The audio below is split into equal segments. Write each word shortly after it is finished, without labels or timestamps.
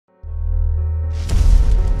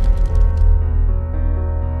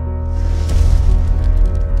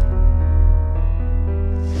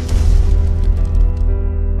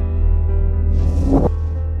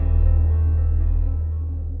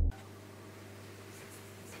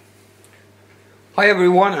Hi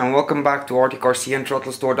everyone, and welcome back to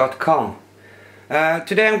arcticrcandthrottleStore.com.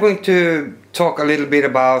 Today I'm going to talk a little bit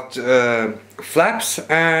about flaps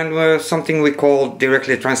and something we call,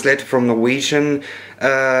 directly translated from Norwegian,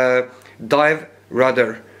 dive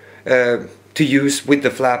rudder to use with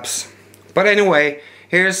the flaps. But anyway,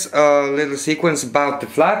 here's a little sequence about the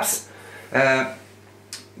flaps.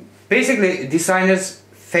 Basically, designers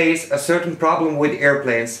face a certain problem with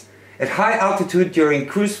airplanes. At high altitude during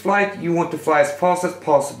cruise flight you want to fly as fast as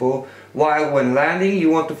possible, while when landing you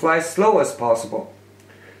want to fly as slow as possible.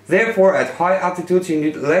 Therefore, at high altitudes you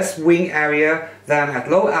need less wing area than at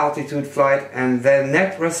low altitude flight, and the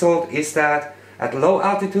net result is that at low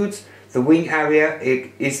altitudes the wing area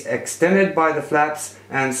is extended by the flaps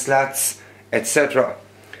and slats, etc.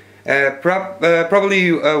 Probably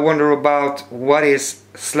you wonder about what is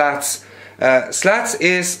slats. Slats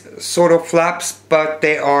is sort of flaps, but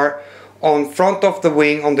they are on front of the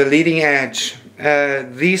wing on the leading edge.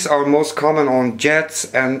 These are most common on jets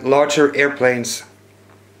and larger airplanes.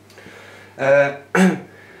 The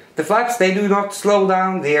flaps, they do not slow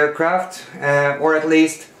down the aircraft, or at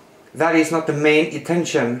least that is not the main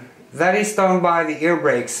intention. That is done by the air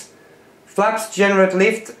brakes. Flaps generate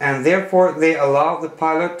lift and therefore they allow the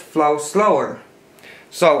pilot to flow slower.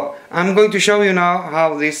 So I'm going to show you now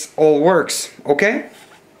how this all works, okay?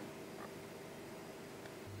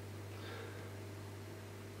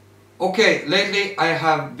 Okay, lately I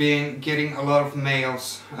have been getting a lot of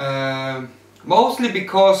mails, mostly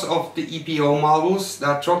because of the EPO models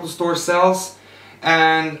that Throttle Store sells,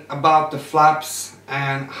 and about the flaps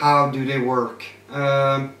and how do they work.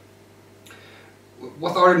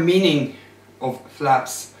 What are the meaning of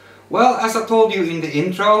flaps? Well, as I told you in the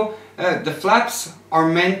intro, the flaps are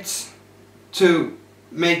meant to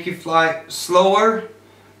make you fly slower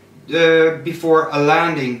before a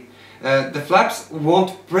landing. The flaps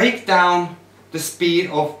won't break down the speed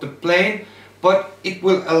of the plane, but it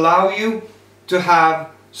will allow you to have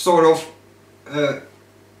sort of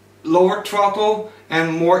lower throttle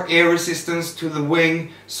and more air resistance to the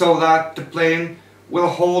wing, so that the plane will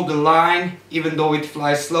hold the line even though it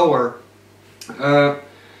flies slower.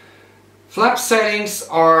 Flap settings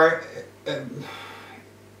are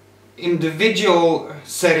individual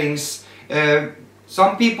settings.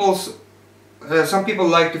 Some people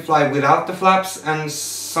like to fly without the flaps, and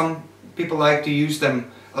some people like to use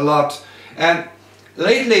them a lot. And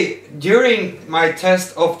lately, during my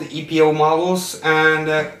test of the EPO models,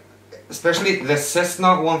 and especially the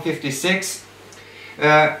Cessna 156,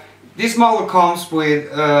 this model comes with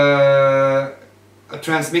a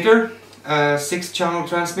transmitter, a 6-channel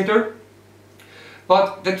transmitter.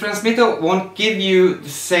 But the transmitter won't give you the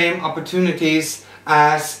same opportunities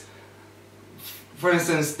as, for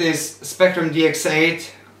instance, this Spektrum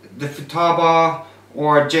DX8, the Futaba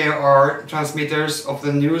or JR transmitters of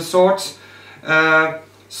the newer sort.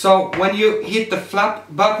 So when you hit the flap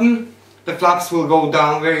button, the flaps will go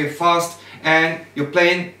down very fast and your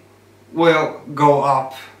plane will go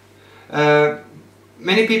up.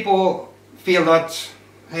 Many people feel that,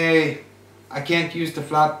 hey, I can't use the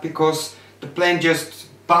flap because the plane just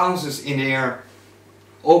bounces in the air.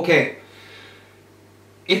 Okay,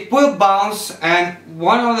 it will bounce, and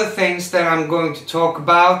one of the things that I'm going to talk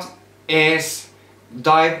about is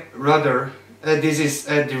dive rudder. This is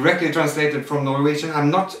directly translated from Norwegian. I'm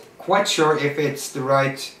not quite sure if it's the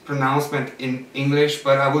right pronouncement in English,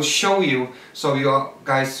 but I will show you so you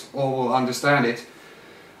guys all will understand it.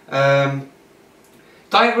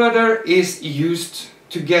 Dive rudder is used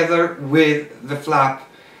together with the flap.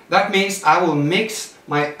 That means I will mix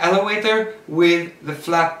my elevator with the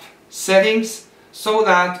flap settings, so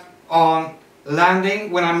that on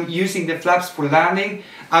landing, when I'm using the flaps for landing,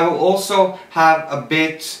 I will also have a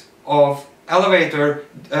bit of elevator,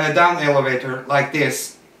 down elevator, like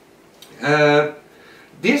this.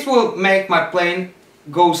 This will make my plane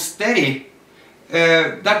go steady.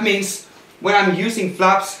 That means when I'm using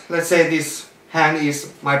flaps, let's say this hand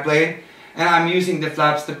is my plane, and I'm using the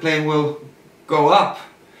flaps, the plane will go up.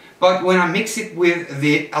 But when I mix it with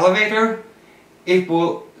the elevator, it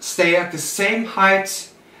will stay at the same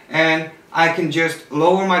height, and I can just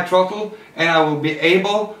lower my throttle and I will be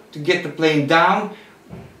able to get the plane down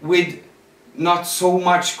with not so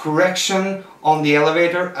much correction on the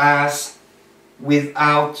elevator as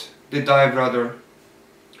without the dive rudder.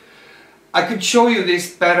 I could show you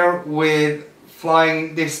this better with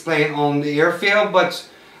flying this plane on the airfield, but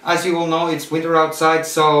as you all know, it's winter outside,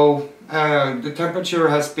 so the temperature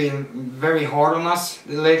has been very hard on us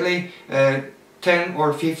lately, 10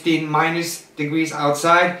 or 15 minus degrees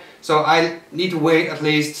outside, so I need to wait at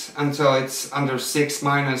least until it's under 6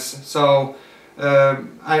 minus. So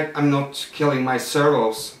I'm not killing my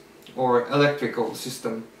servos or electrical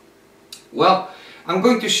system. Well, I'm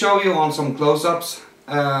going to show you on some close-ups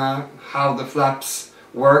how the flaps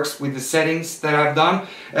works with the settings that I've done.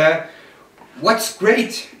 What's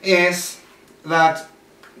great is that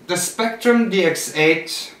the Spektrum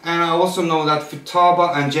DX8, and I also know that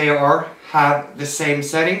Futaba and JR have the same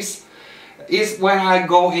settings, is when I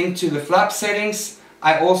go into the flap settings,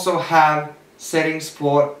 I also have settings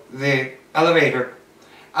for the elevator.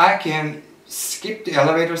 I can skip the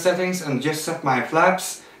elevator settings and just set my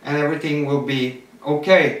flaps and everything will be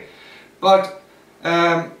okay. But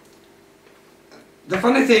the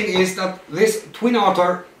funny thing is that this twin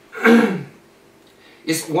otter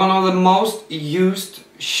is one of the most used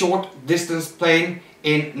short distance plane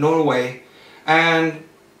in Norway, and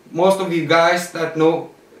most of you guys that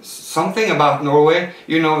know something about Norway,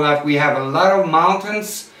 you know that we have a lot of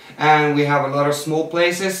mountains and we have a lot of small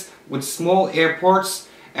places with small airports,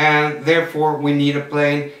 and therefore we need a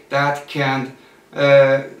plane that can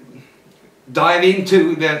dive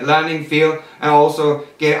into the landing field and also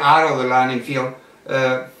get out of the landing field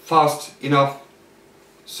fast enough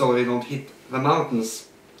so they don't hit the mountains.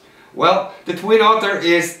 Well, the Twin Otter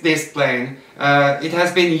is this plane. It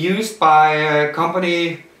has been used by a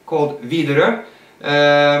company called Widerøe.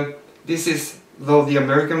 This is though the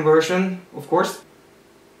American version, of course.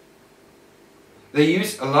 They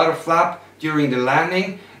use a lot of flap during the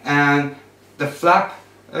landing, and the flap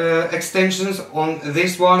extensions on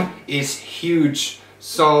this one is huge.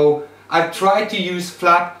 So I've tried to use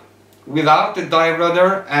flap without the dive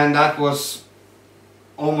rudder, and that was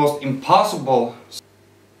almost impossible.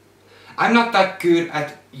 I'm not that good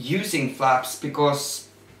at using flaps because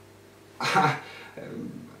I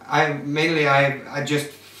just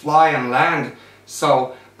fly and land.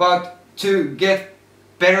 So, but to get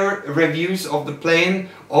better reviews of the plane,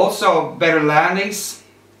 also better landings,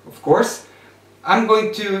 of course, I'm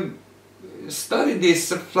going to study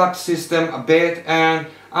this flap system a bit, and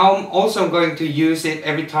I'm also going to use it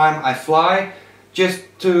every time I fly, just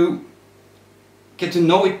to get to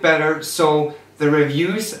know it better, so the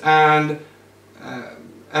reviews and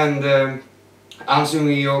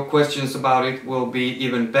answering your questions about it will be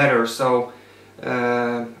even better. So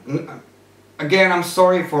again, I'm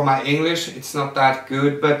sorry for my English, it's not that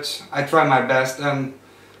good, but I try my best, and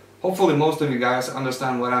hopefully most of you guys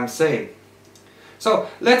understand what I'm saying. So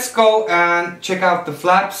let's go and check out the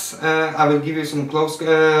flaps. I will give you some close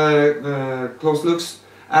looks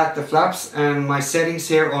at the flaps and my settings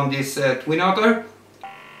here on this Twin Otter.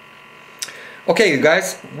 Okay, you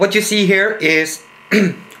guys, what you see here is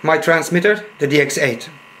my transmitter, the DX8.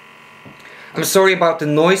 I'm sorry about the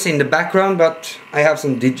noise in the background, but I have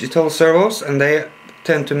some digital servos and they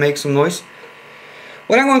tend to make some noise.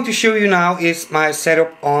 What I'm going to show you now is my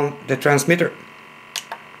setup on the transmitter.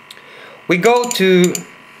 We go to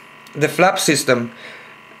the flap system.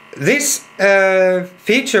 This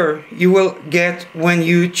feature you will get when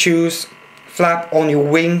you choose flap on your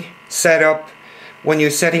wing setup, when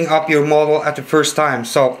you're setting up your model at the first time.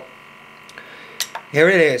 So here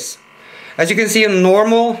it is. As you can see in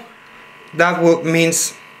normal, that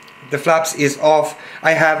means the flaps is off.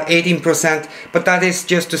 I have 18%, but that is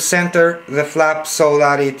just to center the flap so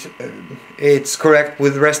that it's correct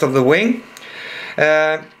with the rest of the wing.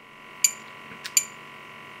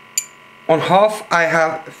 On half I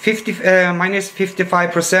have minus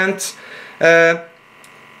 55%.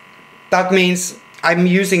 That means I'm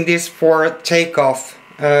using this for takeoff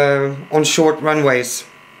on short runways.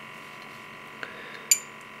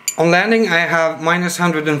 On landing I have minus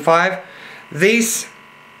 105. These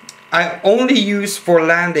I only use for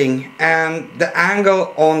landing, and the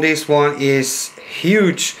angle on this one is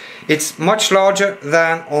huge. It's much larger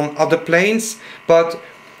than on other planes, but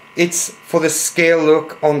it's for the scale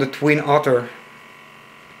look on the Twin Otter.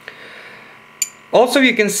 Also,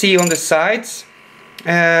 you can see on the sides,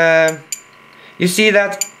 you see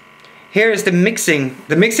that here is the mixing.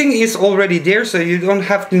 The mixing is already there, so you don't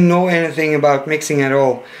have to know anything about mixing at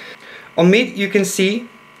all. On mid you can see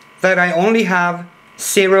that I only have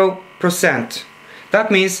 0%.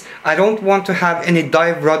 That means I don't want to have any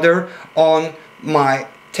dive rudder on my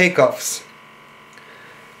takeoffs.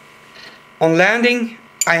 On landing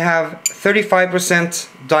I have 35%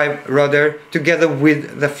 dive rudder together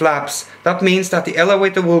with the flaps. That means that the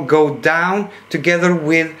elevator will go down together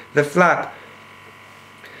with the flap.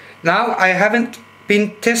 Now I haven't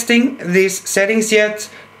been testing these settings yet,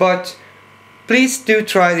 but please do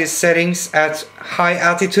try these settings at high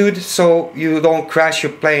altitude so you don't crash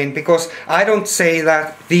your plane, because I don't say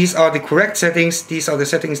that these are the correct settings, these are the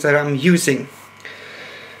settings that I'm using.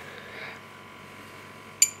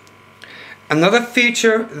 Another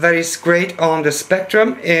feature that is great on the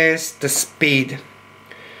Spektrum is the speed.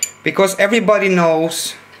 Because everybody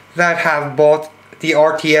knows that have bought the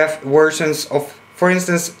RTF versions of, for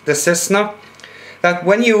instance, the Cessna, that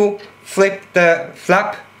when you flip the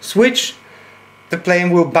flap switch, the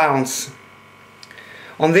plane will bounce.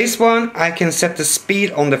 On this one I can set the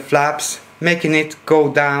speed on the flaps, making it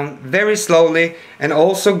go down very slowly and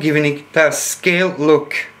also giving it a scale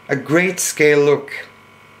look, a great scale look.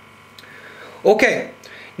 Okay,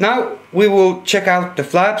 now we will check out the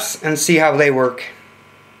flaps and see how they work.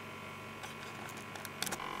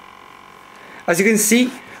 As you can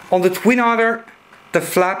see, on the Twin Otter, the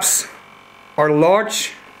flaps are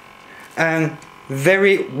large and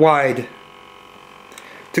very wide,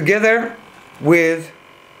 together with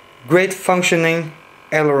great functioning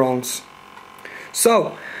ailerons.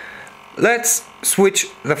 So let's switch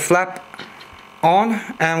the flap on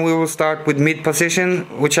and we will start with mid position,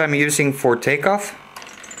 which I'm using for takeoff.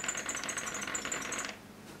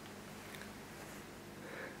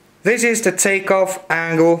 This is the takeoff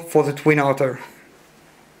angle for the Twin Otter.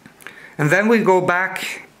 And then we go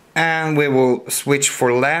back and we will switch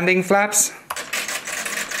for landing flaps.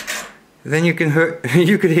 Then you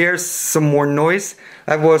could hear some more noise.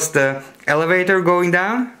 That was the elevator going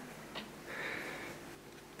down.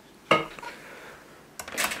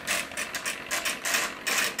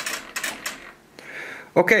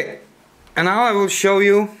 Okay, and now I will show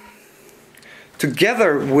you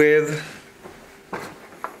together with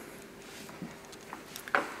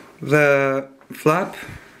the flap,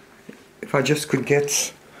 if I just could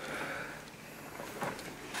get,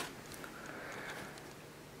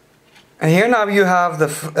 and here now you have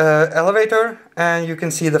the elevator and you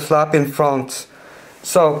can see the flap in front.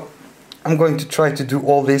 So I'm going to try to do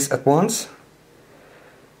all this at once.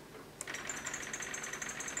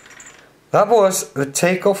 That was the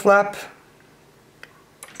takeoff flap,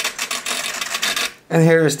 and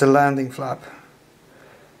here is the landing flap.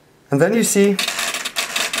 And then you see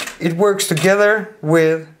it works together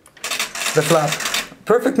with the flap.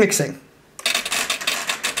 Perfect mixing.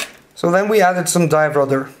 So then we added some dive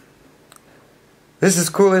rudder. This is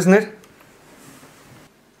cool, isn't it?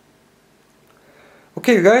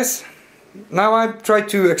 Okay, you guys. Now I've tried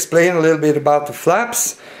to explain a little bit about the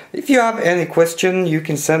flaps. If you have any question, you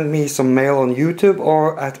can send me some mail on YouTube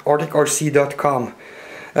or at arcticrc.com.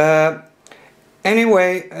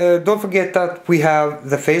 Anyway, don't forget that we have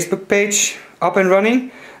the Facebook page up and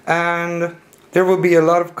running, and there will be a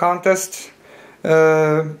lot of contests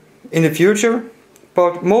in the future,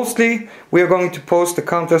 but mostly we are going to post the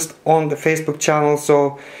contest on the Facebook channel.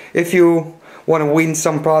 So if you want to win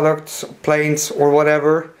some products, planes or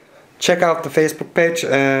whatever, check out the Facebook page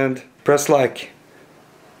and press like.